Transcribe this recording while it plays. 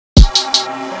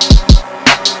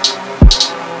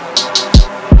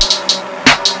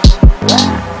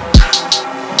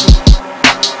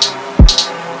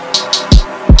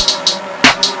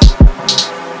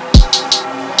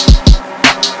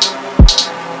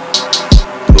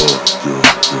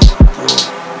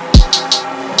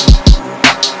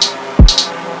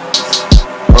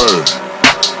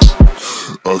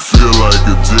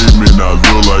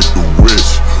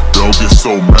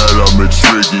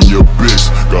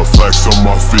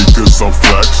feet cause I'm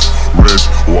flex rich,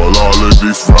 while all of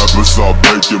these rappers are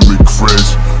making me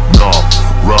cringe. Nah,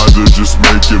 rather just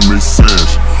making me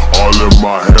singe. All in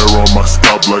my hair on my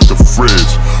scalp like the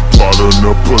fridge. Plot on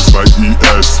the puss like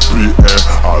ESPN.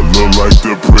 I look like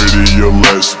the prettier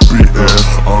lesbian.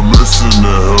 I'm missing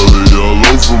the hell all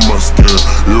over my skin.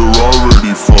 You're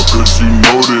already fucked cause you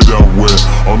know that I win.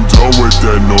 I'm done with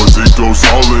that noise, it goes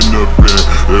all in the bin.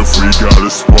 If we got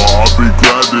a spot, I'll be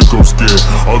glad to go skin.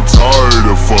 I'm tired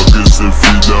of fuckers, if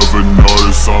you never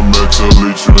notice. I'm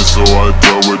mentally trained, so I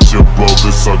dealt with your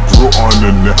bogus. I grew on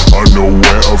the net,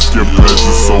 unaware of your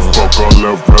presence. So fuck all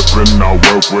that rapping, I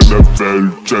work with the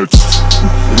vengeance.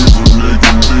 Evil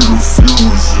nigga need a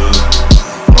fusion.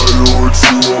 I know what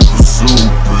you want, pursue,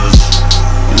 bitch.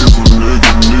 Evil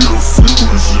nigga need a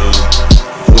fusion.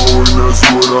 Oh, and that's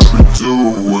what I be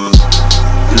doing.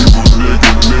 Evil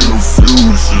nigga need a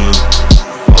fusion.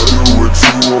 I know what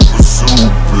you want, pursue,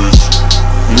 bitch.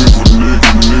 Evil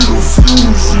nigga need a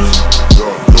fusion.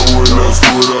 Oh, and that's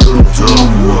what I be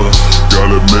doing.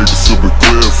 Gotta make it super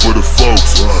clear for the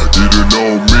folks. You don't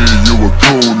know me, you a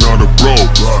coon, not a bro.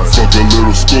 Fuck a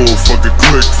little school, fuck a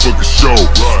clique, fuck a show.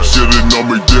 Should've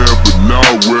known me there, but now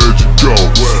where'd you go?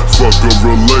 Fuck a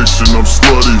relation, I'm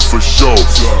slutty for show.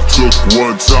 Took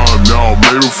one time, now I'm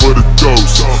aiming for the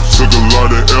ghost. Took a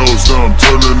lot of L's, now I'm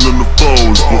turning into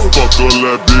foes. But fuck all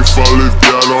that beef, I leave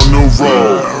that on the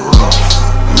road.